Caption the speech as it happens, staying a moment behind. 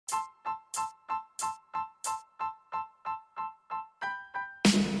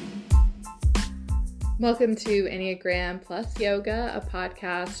Welcome to Enneagram Plus Yoga, a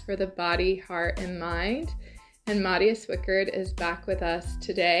podcast for the body, heart, and mind. And Madia Swicord is back with us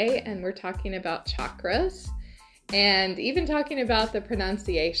today, and we're talking about chakras and even talking about the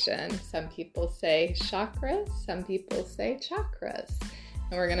pronunciation. Some people say chakras, some people say chakras.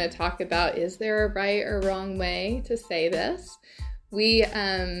 And we're going to talk about, is there a right or wrong way to say this? We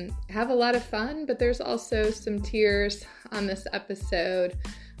have a lot of fun, but there's also some tears on this episode.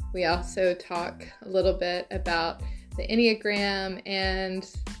 We also talk a little bit about the Enneagram and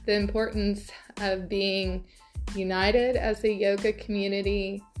the importance of being united as a yoga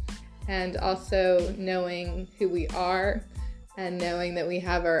community, and also knowing who we are and knowing that we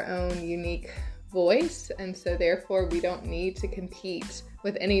have our own unique voice, and so therefore we don't need to compete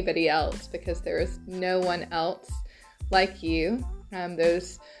with anybody else because there is no one else like you.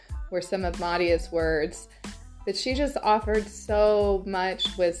 Those were some of Madia's words. But she just offered so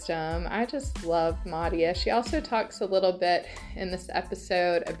much wisdom. I just love Madia. She also talks a little bit in this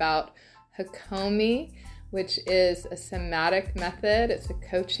episode about Hakomi, which is a somatic method. It's a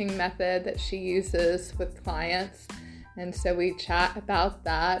coaching method that she uses with clients. And so we chat about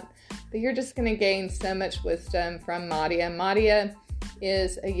that. But you're just going to gain so much wisdom from Madia. Madia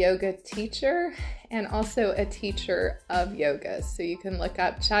is a yoga teacher and also a teacher of yoga. So you can look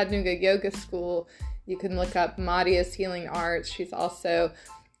up Chattanooga Yoga School. You can look up Madia's Healing Arts. She's also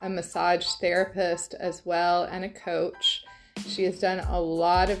a massage therapist as well and a coach. She has done a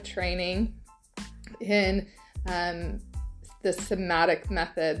lot of training in the somatic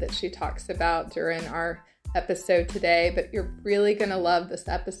method that she talks about during our episode today. But you're really going to love this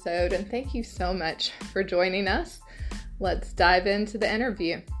episode. And thank you so much for joining us. Let's dive into the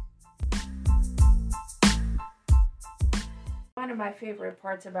interview. One of my favorite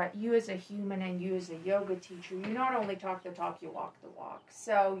parts about you as a human and you as a yoga teacher, you not only talk the talk, you walk the walk.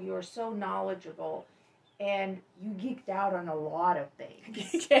 So you're so knowledgeable and you geeked out on a lot of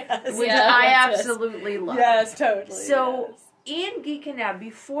things. Yes. Which I absolutely love. Yes, totally. So in geeking out,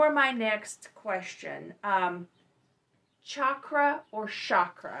 before my next question, chakra or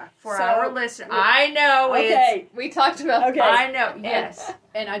chakra for our listeners? I know we talked about okay. I know, yes.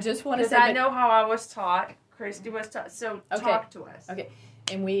 And I just want to say, I know how I was taught. Christy was taught. So talk to us. Okay.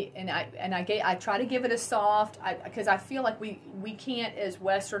 And I try to give it a soft, because I feel like we can't as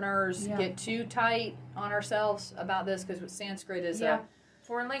Westerners get too tight on ourselves about this, because Sanskrit is a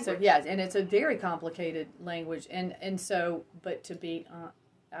foreign language. So yeah, and it's a very complicated language, and so, but to be,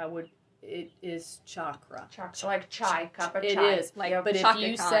 it is chakra. Chakra, like chai, cup of chai. It is, like, but if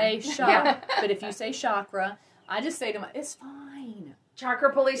you say but if you say chakra, I just say to my, it's fine.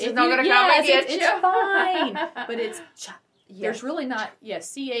 Chakra police is not going to come and get you. It's fine, but it's there's really not.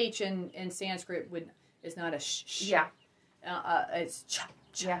 CH in Sanskrit is not a sh. Yeah, it's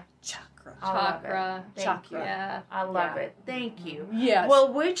chakra. Chakra. Chakra. I love it. Thank you. Yes.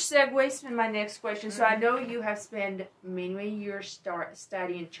 Well, which segues to my next question. So I know you have spent many years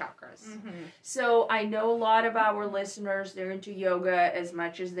studying chakras. Mm-hmm. So I know a lot of our listeners, they're into yoga as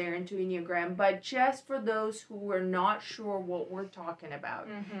much as they're into Enneagram. But just for those who are not sure what we're talking about,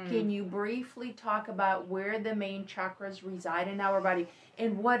 can you briefly talk about where the main chakras reside in our body?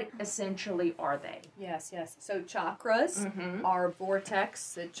 And what essentially are they? Yes. So chakras are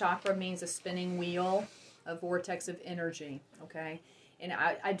vortex. The chakra means a spinning wheel, a vortex of energy, okay? And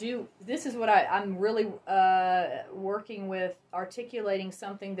I do, this is what I'm really working with, articulating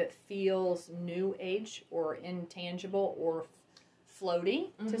something that feels new age or intangible or floaty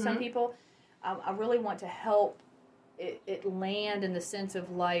to some people. I really want to help it land in the sense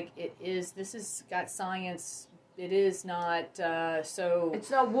of like, this has got science. It is not so. It's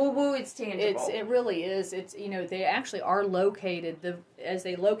not woo-woo. It's tangible. It really is. It's they actually are located as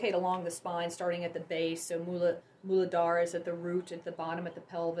they locate along the spine, starting at the base. So Muladhara is at the root, at the bottom, at the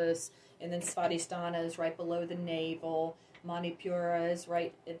pelvis, and then Svadhisthana is right below the navel. Manipura is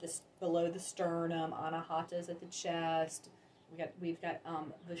right below the sternum. Anahata is at the chest. We've got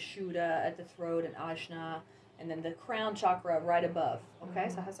Vishuddha at the throat and Ajna, and then the crown chakra right above. Okay,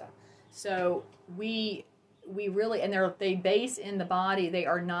 so we really, and they base in the body. They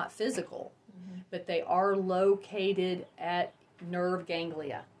are not physical, but they are located at nerve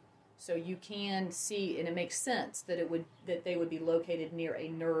ganglia. So you can see, and it makes sense that they would be located near a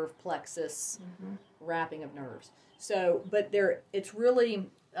nerve plexus, wrapping of nerves. So, but it's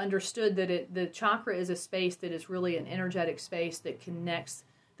really understood that the chakra is a space that is really an energetic space that connects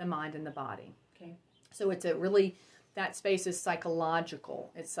the mind and the body. Okay, so it's that space is psychological.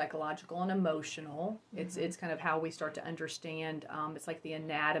 It's psychological and emotional. It's kind of how we start to understand. It's like the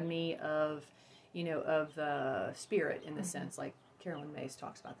anatomy of spirit in the sense, like Carolyn Mays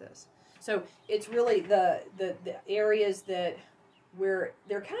talks about this. So it's really the areas that where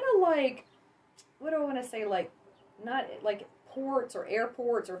they're kind of like, what do I want to say, like not like ports or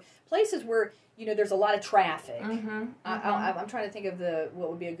airports or places where there's a lot of traffic. I'm trying to think of what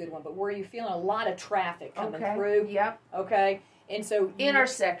would be a good one, but where you're feeling a lot of traffic coming through. Yep. Okay. And so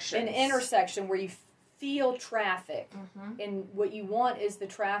Intersections. An intersection where you feel traffic, and what you want is the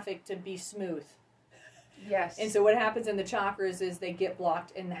traffic to be smooth. Yes. And so what happens in the chakras is they get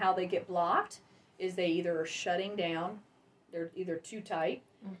blocked, and how they get blocked is they either are shutting down, they're either too tight,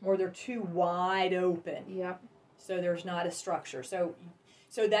 or they're too wide open. Yep. So there's not a structure. So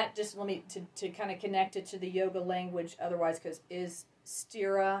that just let me to kind of connect it to the yoga language otherwise, because is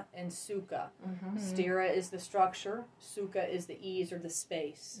stira and sukha. Stira is the structure, sukha is the ease or the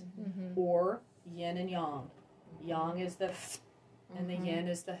space, or yin and yang. Yang is the and the yin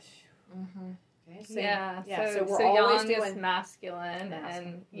is the okay, so we're always yang doing is masculine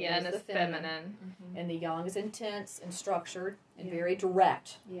and yin is feminine. And the yang is intense and structured and very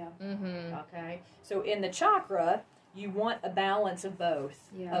direct. Yeah. Okay. So in the chakra, you want a balance of both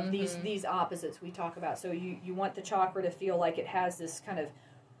of these opposites we talk about. So you want the chakra to feel like it has this kind of,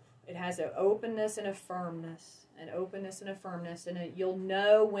 it has an openness and a firmness, and you'll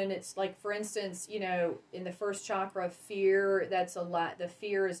know when it's like, for instance, in the first chakra, fear. That's a lot. The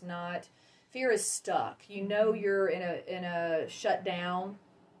fear is stuck. You're in a shut down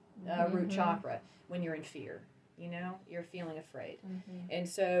root chakra when you're in fear. You're feeling afraid. And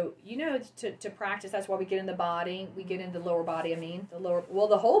so, to practice, that's why we get in the body, we get into the lower body.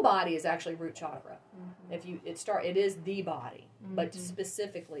 The whole body is actually root chakra. It is the body, but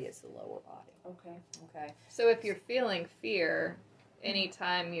specifically it's the lower body. Okay. So if you're feeling fear,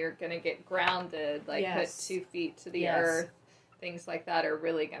 anytime you're going to get grounded, like put 2 feet to the earth, things like that are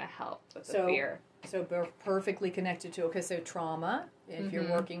really going to help with the fear. So we're perfectly connected to, so trauma, if you're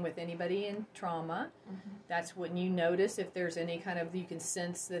working with anybody in trauma, that's when you notice if there's any kind of, you can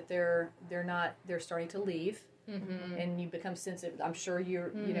sense that they're starting to leave, and you become sensitive. I'm sure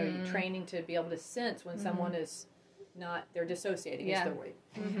you're training to be able to sense when someone is not, they're dissociating is the word.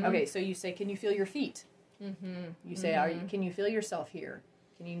 Okay, so you say, can you feel your feet? You say, can you feel yourself here?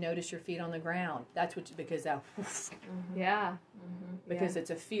 Can you notice your feet on the ground? That's because that, because it's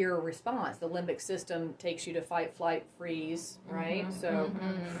a fear response. The limbic system takes you to fight, flight, freeze, right? So,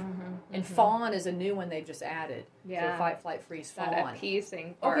 and fawn is a new one they've just added. So fight, flight, freeze, fawn. That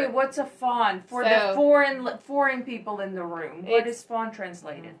appeasing part. Okay, what's a fawn for the foreign people in the room? What does fawn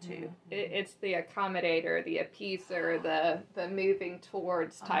translate into? It's the accommodator, the appeaser, the moving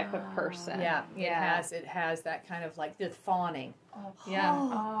towards type of person. Yeah. It has that kind of like the fawning. Wow.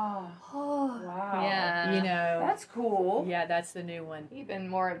 Yeah. That's cool. Yeah, that's the new one. Even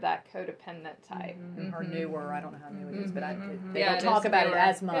more of that codependent type. Or newer. I don't know how new it is, but they Yeah, don't talk about newer. it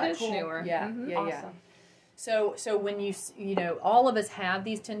as much. It is newer. Yeah. Awesome. So when you all of us have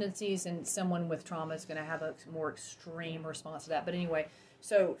these tendencies, and someone with trauma is going to have a more extreme response to that. But anyway,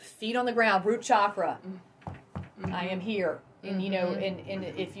 so feet on the ground, root chakra. I am here. And and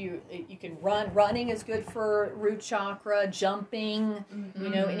if you can running is good for root chakra, jumping,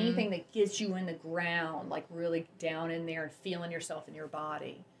 anything that gets you in the ground, like really down in there and feeling yourself in your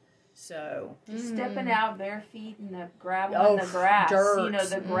body. So stepping out bare feet in the gravel and the grass, dirt,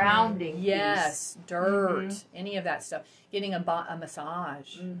 the grounding. Yes, dirt, any of that stuff. Getting a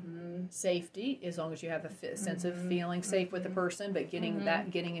massage, safety, as long as you have a sense of feeling safe with the person, but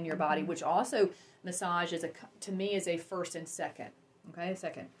getting in your body, which also massage to me is a first and second. Okay,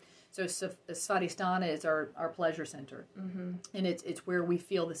 second. So Svadhisthana is our pleasure center, and it's where we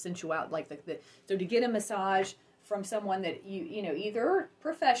feel the sensuality, like so to get a massage from someone that you either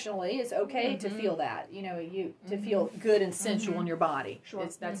professionally is okay to feel that to feel good and sensual in your body. Sure.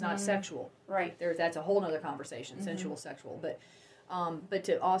 That's not sexual, right? That's a whole other conversation, sensual, sexual, but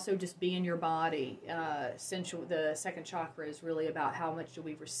to also just be in your body. Sensual. The second chakra is really about how much do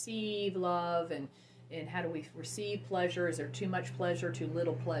we receive love and how do we receive pleasure? Is there too much pleasure, too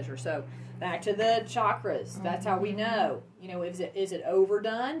little pleasure? So back to the chakras. That's how we know. Is it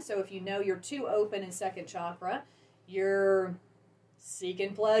overdone? So if you're too open in second chakra, you're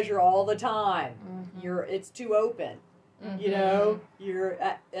seeking pleasure all the time. It's too open. Your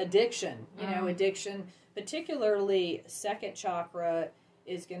addiction. Addiction, particularly second chakra,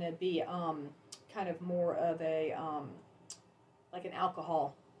 is going to be kind of more of a like an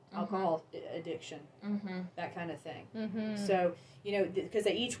alcohol addiction, that kind of thing. So because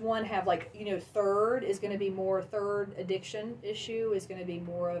they each one have like third is going to be more, third addiction issue is going to be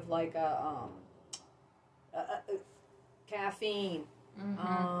more of like a caffeine,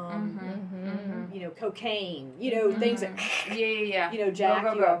 cocaine, things that,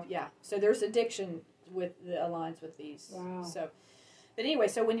 jack you up. Yeah. So there's addiction aligns with these. Wow. So, but anyway,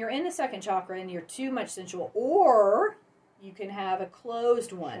 so when you're in the second chakra and you're too much sensual, or you can have a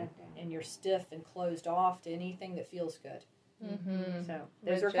closed one and you're stiff and closed off to anything that feels good. Mm-hmm. So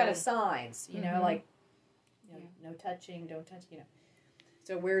those are kind of signs, like, no touching, don't touch,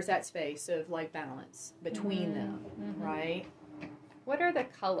 So where's that space of like balance between them, right? What are the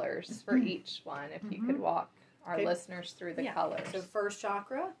colors for each one? If you could walk our listeners through the colors. So first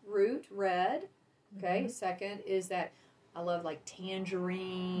chakra, root, red. Okay. Second is that I love like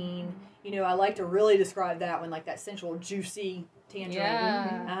tangerine. I like to really describe that one, like that sensual, juicy tangerine.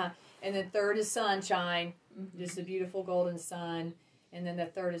 Yeah. And then third is sunshine, just a beautiful golden sun. And then the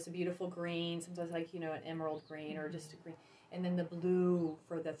third is a beautiful green, sometimes like, an emerald green or just a green. And then the blue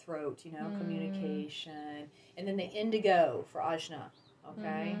for the throat, communication. And then the indigo for ajna,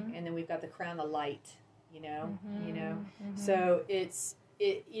 okay? And then we've got the crown of light, So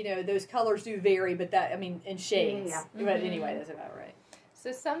those colors do vary, but in shades. Yeah. But anyway, that's about right.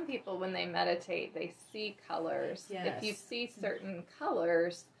 So some people, when they meditate, they see colors. Yes. If you see certain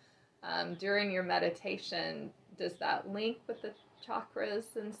colors during your meditation, does that link with the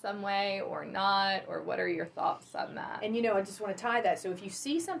chakras in some way or not? Or what are your thoughts on that? And I just want to tie that. So if you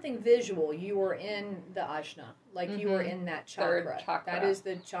see something visual, you are in the ajna, like you are in that chakra. Third chakra. That is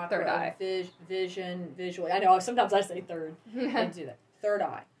the chakra third eye. Of vision, visual. I know sometimes I say third. I do that. Third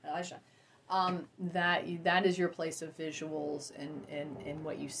eye, ajna. That is your place of visuals and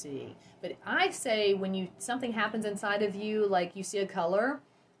what you see. But I say when something happens inside of you, like you see a color,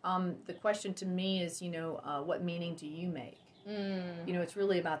 the question to me is, what meaning do you make? It's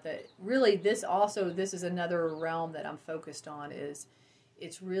really about this is another realm that I'm focused on is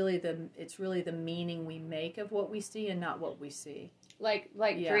it's really the meaning we make of what we see and not what we see. Like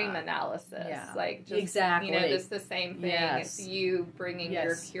dream analysis. Yeah. Like just, exactly. It's the same thing. Yes. It's you bringing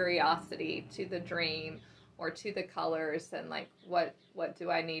your curiosity to the dream or to the colors and like, what do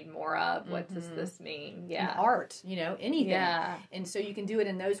I need more of? What does this mean? Yeah. And art, anything. Yeah. And so you can do it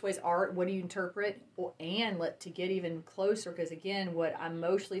in those ways. Art, what do you interpret? And to get even closer, because again, what I'm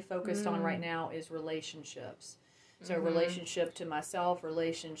mostly focused on right now is relationships. So relationship to myself,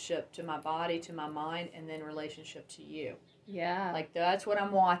 relationship to my body, to my mind, and then relationship to you. Yeah. Like that's what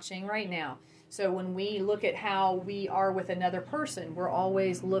I'm watching right now. So when we look at how we are with another person, we're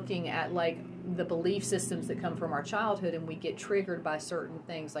always looking at like the belief systems that come from our childhood, and we get triggered by certain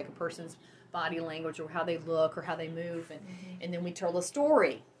things like a person's body language or how they look or how they move, and then we tell a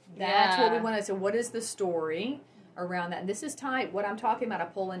story. That's what we want to. So what is the story around that? And this is tied. What I'm talking about, I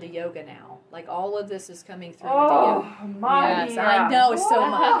pull into yoga now. Like all of this is coming through into yoga. Madia. Yes, I know it's so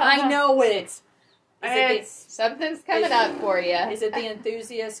much. I know it. Something's coming up for you. Is it the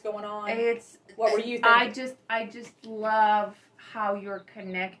enthusiast going on? What were you thinking? I just love how you're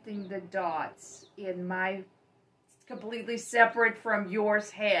connecting the dots in my completely separate from yours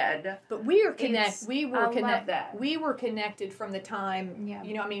head. But we are connected. We were connected from the time. Yeah.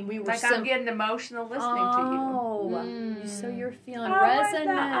 We were. Like I'm getting emotional listening to you. Oh, so you're feeling resonance.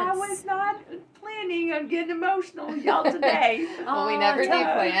 I was not planning on getting emotional with y'all today. Well, we never do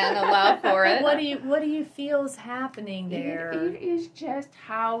plan. Allow for it. What do you feel is happening there? It is just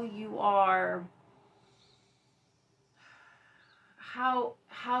how you are.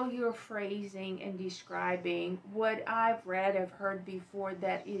 How you're phrasing and describing what I've read, I've heard before,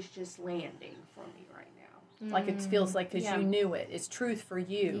 that is just landing for me right now. Like it feels like because you knew it. It's truth for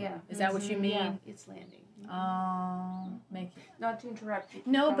you. Yeah. Is that what you mean? Yeah, it's landing. Not to interrupt you.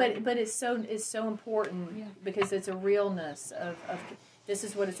 No, but it's so important because it's a realness of this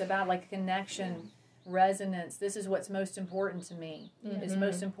is what it's about, like connection, resonance. This is what's most important to me. It's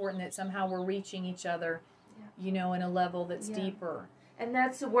most important that somehow we're reaching each other, in a level that's deeper. And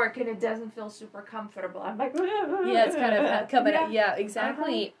that's the work, and it doesn't feel super comfortable. I'm like, it's kind of coming. Yeah,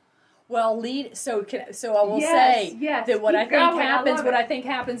 exactly. Well, so I will say that what I think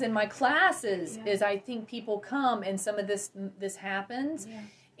happens in my classes is I think people come and some of this happens,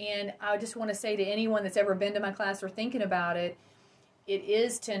 and I just want to say to anyone that's ever been to my class or thinking about it, it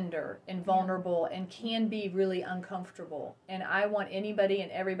is tender and vulnerable and can be really uncomfortable. And I want anybody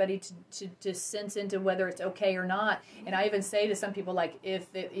and everybody to sense into whether it's okay or not. And I even say to some people, like,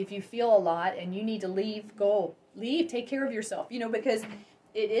 if you feel a lot and you need to leave, go. Leave, take care of yourself. Because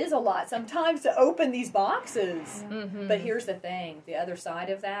it is a lot sometimes to open these boxes. But here's the thing. The other side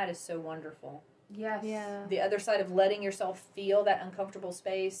of that is so wonderful. Yes. Yeah. The other side of letting yourself feel that uncomfortable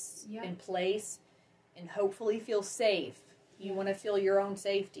space in place and hopefully feel safe. You want to feel your own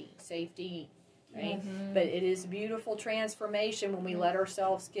safety, right? But it is beautiful transformation when we let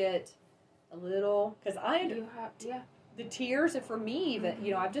ourselves get a little, because Yeah. the tears, and for me, even,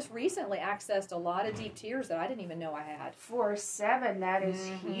 you know, I've just recently accessed a lot of deep tears that I didn't even know I had. For 7, that is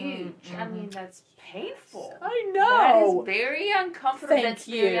huge. I mean, that's painful. I know. That is very uncomfortable. Thank That's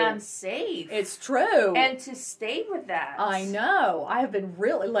very you. unsafe. It's true. And to stay with that. I know. I have been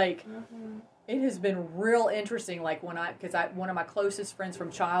really, like, it has been real interesting, like, because one of my closest friends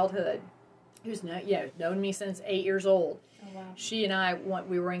from childhood, who's known me since 8 years old, Oh, wow. she and I,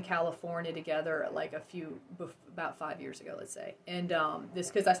 we were in California together, like, about 5 years ago, let's say. And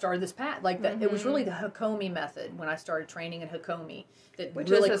this, because I started this path, like, it was really the Hakomi method when I started training in Hakomi. Which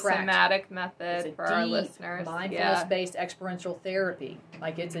really is a cracked. somatic method for our listeners. Mindfulness-based experiential therapy.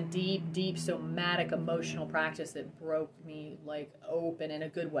 Like, it's a deep somatic emotional practice that broke me, like, open in a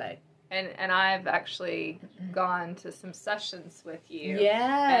good way. And I've actually gone to some sessions with you.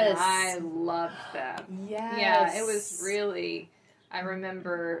 Yes. And I loved them. Yes. Yeah, it was really, I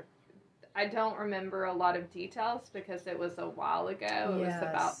don't remember a lot of details because it was a while ago. It was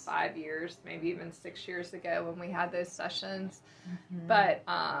about 5 years, maybe even 6 years ago when we had those sessions. But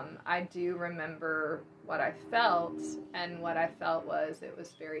I do remember what I felt, and what I felt was it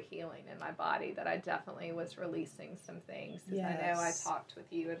was very healing in my body, that I definitely was releasing some things. I know I talked with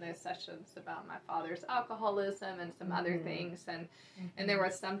you in those sessions about my father's alcoholism and some other things, and there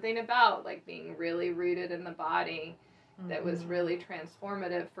was something about, like, being really rooted in the body that was really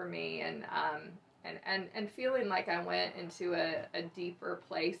transformative for me, and feeling like I went into a deeper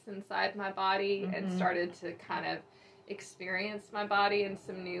place inside my body and started to kind of experience my body in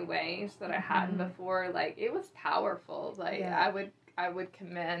some new ways that I hadn't before. Like, it was powerful. Like, I would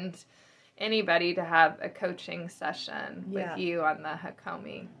commend anybody to have a coaching session with you on the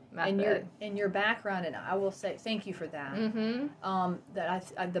Hakomi method. And your background, and I will say thank you for that.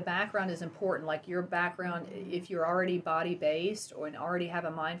 The background is important. Like, your background, if you're already body based and already have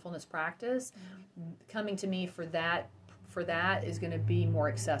a mindfulness practice, coming to me for that is going to be more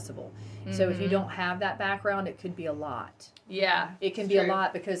accessible. So if you don't have that background, it could be a lot. Yeah, it can be a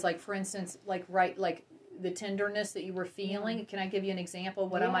lot, because, like, for instance, like the tenderness that you were feeling. Can I give you an example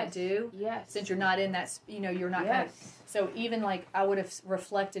of what I might do? Yes. Since you're not in that, you're not kind of, so even, like, I would have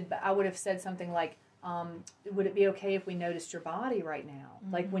reflected, but I would have said something like, would it be okay if we noticed your body right now?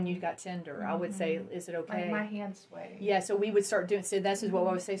 Like, when you got tender, I would say, is it okay? Like my hands sway. Yeah, so we would start doing, so this is what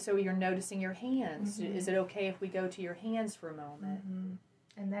I would say, so you're noticing your hands. Is it okay if we go to your hands for a moment?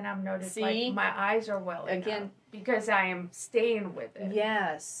 And then I'm noticing, like, my eyes are welling again up because I am staying with it.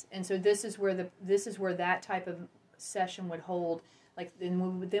 Yes, and so this is where that type of session would hold. Like,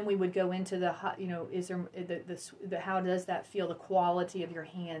 then we would go into the, is there the how does that feel? The quality of your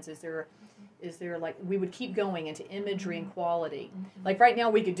hands. Is there, like, we would keep going into imagery and quality. Like, right now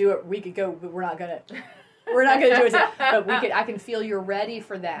we could do it. We could go, but we're not gonna do it. But I can feel you're ready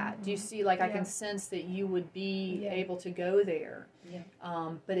for that. Do you see? Like, I can sense that you would be able to go there.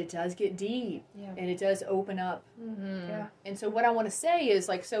 But it does get deep, and it does open up. And so what I want to say is,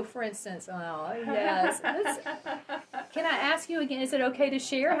 like, so for instance, can I ask you again? Is it okay to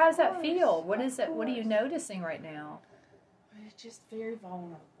share? How does that feel? What is it? What are you noticing right now? It's just very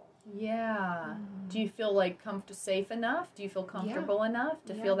vulnerable. Yeah. Do you feel, like, safe enough? Do you feel comfortable enough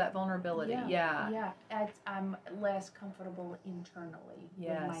to feel that vulnerability? Yeah. I'm less comfortable internally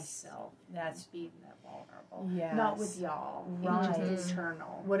with myself. That's being that vulnerable. Yes. Not with y'all. Right. Just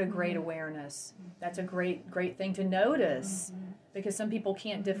internal. What a great awareness. That's a great thing to notice, because some people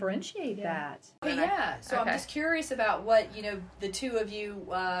can't differentiate that. But so I'm just curious about what, the two of you,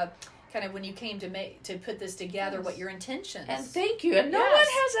 kind of when you came to put this together, what your intentions. And thank you. And no one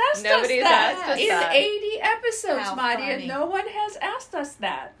has asked us that. In 80 episodes, Madia, no one has asked us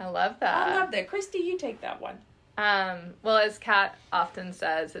that. I love that. I love that. Christy, you take that one. Well, as Kat often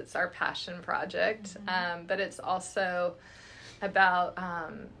says, it's our passion project, but it's also about,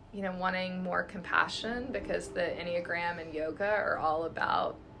 wanting more compassion, because the Enneagram and yoga are all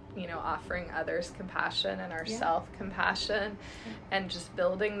about, offering others compassion and ourself compassion, and just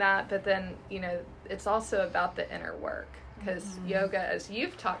building that. But then, it's also about the inner work, because yoga, as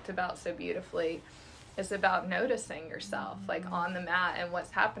you've talked about so beautifully, is about noticing yourself, like, on the mat, and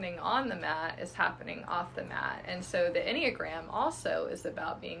what's happening on the mat is happening off the mat. And so the Enneagram also is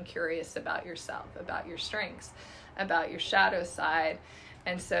about being curious about yourself, about your strengths, about your shadow side.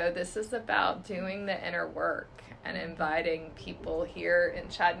 And so this is about doing the inner work and inviting people here in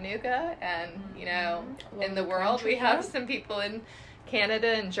Chattanooga and, in the world. We have some people in Canada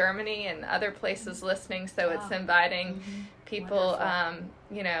and Germany and other places listening. So it's inviting people,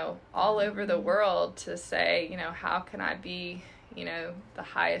 all over the world to say, how can I be, the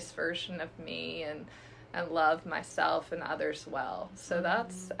highest version of me, and and love myself and others well. So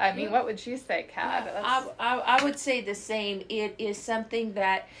that's, I mean, what would you say, Kat? I would say the same. It is something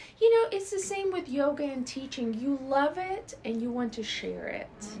that, you know, it's the same with yoga and teaching. You love it and you want to share it.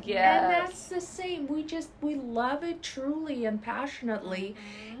 Yes. And that's the same. We love it truly and passionately,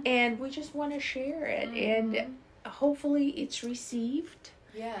 and we just want to share it. And hopefully it's received.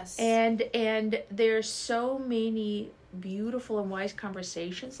 Yes. And there's so many beautiful and wise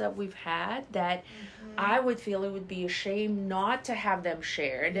conversations that we've had that I would feel it would be a shame not to have them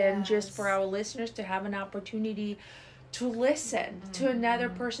shared, and just for our listeners to have an opportunity to listen to another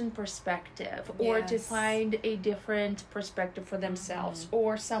person's perspective, or to find a different perspective for themselves,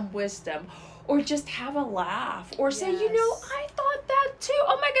 or some wisdom, or just have a laugh, or say, you know, I thought that too.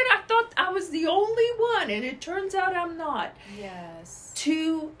 Oh my God, I thought I was the only one, and it turns out I'm not. Yes.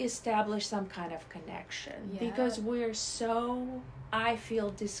 To establish some kind of connection, because we're so, I feel,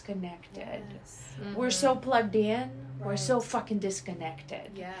 disconnected. Yes. We're so plugged in, we're so fucking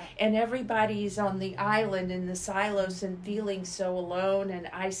disconnected. Yeah. And everybody's on the island in the silos and feeling so alone and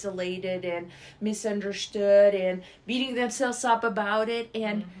isolated and misunderstood and beating themselves up about it.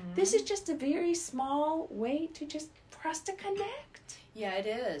 And this is just a very small way for us to connect. Yeah, it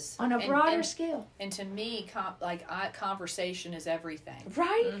is. On a broader scale. And to me, conversation is everything.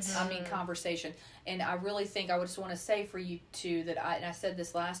 Right? I mean, conversation. And I really think I would just want to say for you too that and I said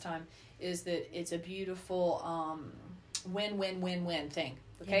this last time, is that it's a beautiful win-win-win-win thing.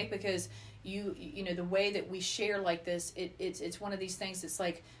 Okay? Because you know, the way that we share like this, it's one of these things that's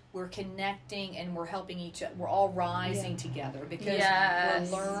like we're connecting and we're helping each other. We're all rising together because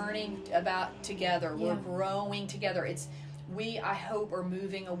we're learning about together. We're growing together. I hope, are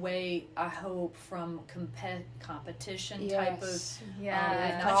moving away, from competition type of...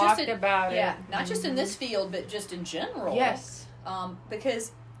 not just in this field, but just in general. Yes.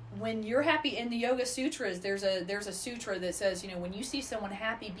 Because when you're happy, in the Yoga Sutras, there's a sutra that says, you know, when you see someone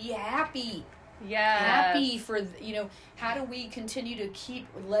happy, be happy. Yeah. Happy for, you know, how do we continue to keep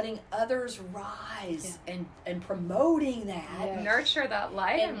letting others rise and promoting that? Yes. Nurture that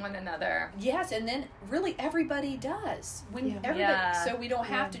light in one another. Yes, and then really everybody does. So we don't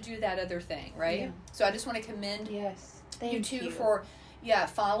have to do that other thing, right? Yeah. So I just want to commend you two for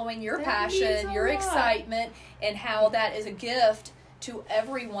following your passion, your excitement, and how that is a gift to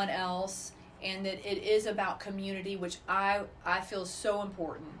everyone else, and that it is about community, which I feel so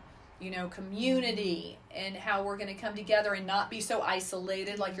important. You know, community and how we're going to come together and not be so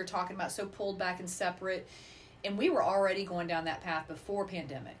isolated like you're talking about, so pulled back and separate. And we were already going down that path before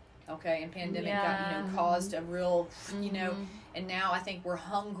pandemic, okay? And pandemic caused a real, you know, and now I think we're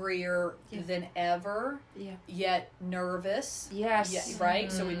hungrier than ever, yet nervous. Yes.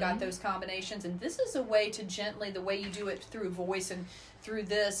 Right? So we've got those combinations. And this is a way to gently, the way you do it through voice and through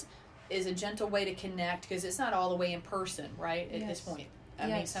this is a gentle way to connect, because it's not all the way in person, right, at this point. I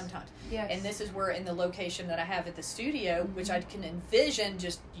mean, sometimes. Yes. And this is where, in the location that I have at the studio, which I can envision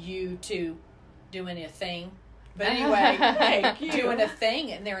just you two doing a thing. But anyway, doing a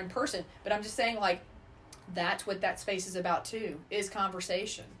thing, and they're in person. But I'm just saying, like, that's what that space is about, too, is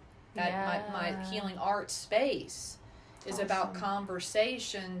conversation. That my healing arts space is about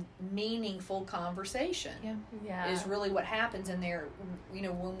conversation, meaningful conversation. Is really what happens in there. You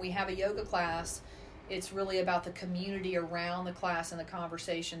know, when we have a yoga class, it's really about the community around the class and the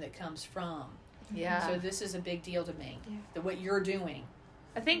conversation that comes from. Yeah. So this is a big deal to me. What you're doing.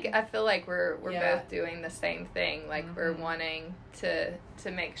 I feel like we're both doing the same thing. Like we're wanting to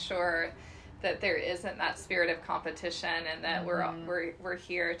make sure that there isn't that spirit of competition, and that we're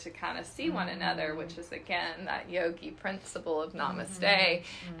here to kind of see one another, which is again that yogi principle of namaste.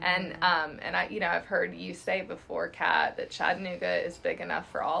 And I've heard you say before, Kat, that Chattanooga is big enough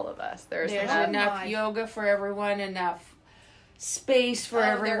for all of us. There's enough yoga for everyone, enough space for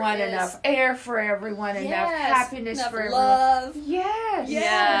everyone, enough air for everyone, enough happiness enough for love. everyone.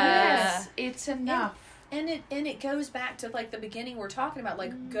 Yes, it's enough. And it goes back to like the beginning we're talking about,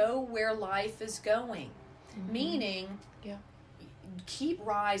 like go where life is going, meaning keep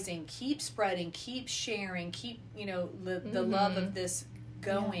rising, keep spreading, keep sharing, keep the love of this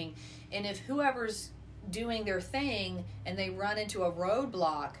going. And if whoever's doing their thing and they run into a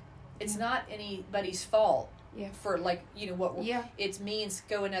roadblock, it's not anybody's fault. For it means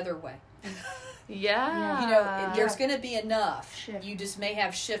go another way. There's going to be enough. Shift. You just may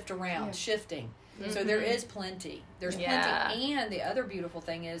have shifting. So there is plenty. There's plenty. And the other beautiful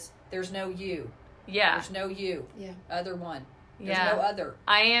thing is there's no you. There's no you. Other one. There's no other.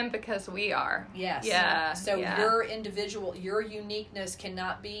 I am because we are. Yes. So your individual, your uniqueness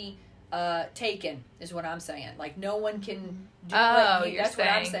cannot be taken, is what I'm saying. Like, no one can do that's what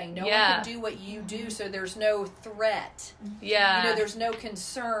I'm saying. No one can do what you do, so there's no threat. Yeah. There's no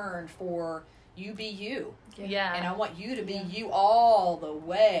concern for you be you. Yeah. And I want you to be you all the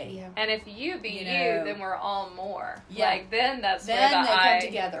way. Yeah. And if you be you, then we're all more. Yeah. Like, then that's then where they come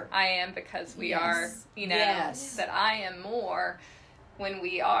together. I am because we are, that I am more when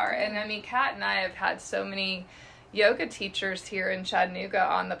we are. And I mean, Kat and I have had so many yoga teachers here in Chattanooga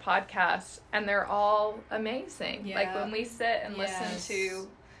on the podcast, and they're all amazing. Yeah. Like, when we sit and listen to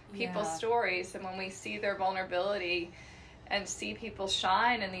people's stories, and when we see their vulnerability and see people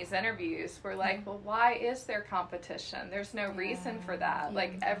shine in these interviews, we're like, well, why is there competition? There's no reason for that. Yeah.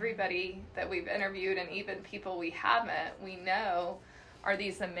 Like, everybody that we've interviewed, and even people we haven't, we know are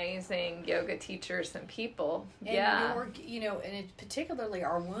these amazing yoga teachers and people. And and particularly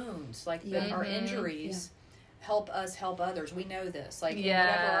our wounds, like our injuries, help us help others. We know this. Like,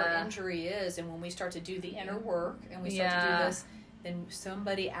 whatever our injury is, and when we start to do the inner work, and we start to do this, then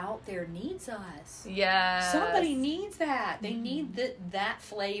somebody out there needs us. Yeah. Somebody needs that. They need that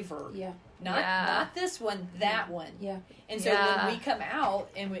flavor. Yeah. Not this one, that one. Yeah. And so when we come out,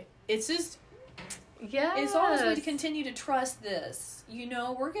 and it's just, as long as we continue to trust this,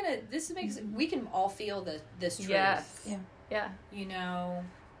 we're going to, we can all feel this truth. Yes. Yeah.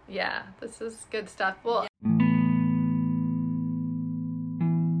 Yeah. This is good stuff. Well,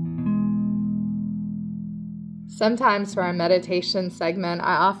 sometimes for our meditation segment,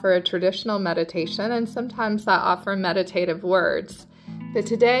 I offer a traditional meditation, and sometimes I offer meditative words. But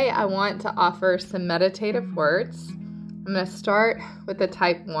today I want to offer some meditative words. I'm going to start with the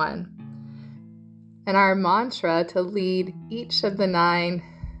type 1. And our mantra to lead each of the 9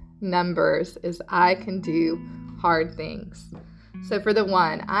 numbers is I can do hard things. So for the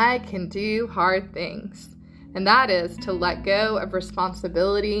 1, I can do hard things. And that is to let go of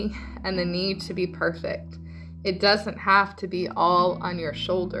responsibility and the need to be perfect. It doesn't have to be all on your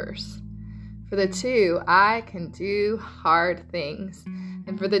shoulders. For the 2, I can do hard things.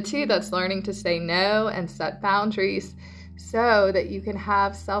 And for the 2, that's learning to say no and set boundaries so that you can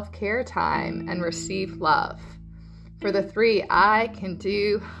have self-care time and receive love. For the 3, I can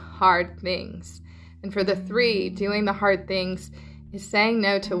do hard things. And for the 3, doing the hard things is saying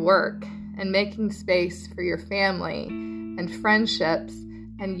no to work and making space for your family and friendships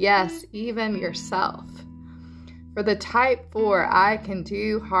and, yes, even yourself. For the type 4, I can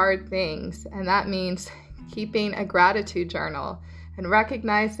do hard things, and that means keeping a gratitude journal and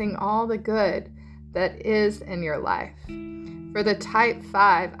recognizing all the good that is in your life. For the type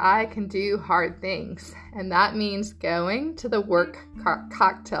 5, I can do hard things, and that means going to the work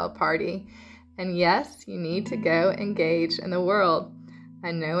cocktail party. And yes, you need to go engage in the world.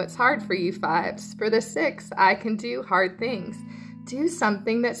 I know it's hard for you 5s. For the 6, I can do hard things. Do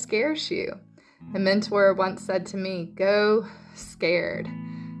something that scares you. A mentor once said to me, go scared.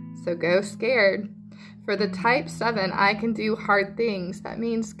 So go scared. For the type 7, I can do hard things. That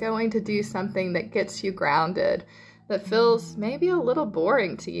means going to do something that gets you grounded, that feels maybe a little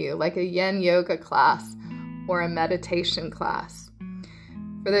boring to you, like a yin yoga class or a meditation class.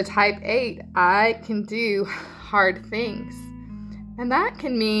 For the type 8, I can do hard things. And that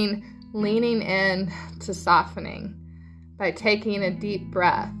can mean leaning in to softening by taking a deep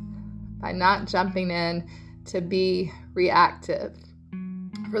breath, by not jumping in to be reactive.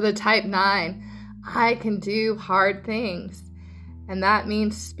 For the type 9, I can do hard things. And that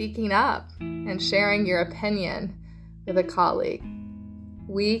means speaking up and sharing your opinion with a colleague.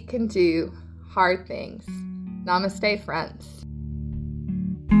 We can do hard things. Namaste, friends.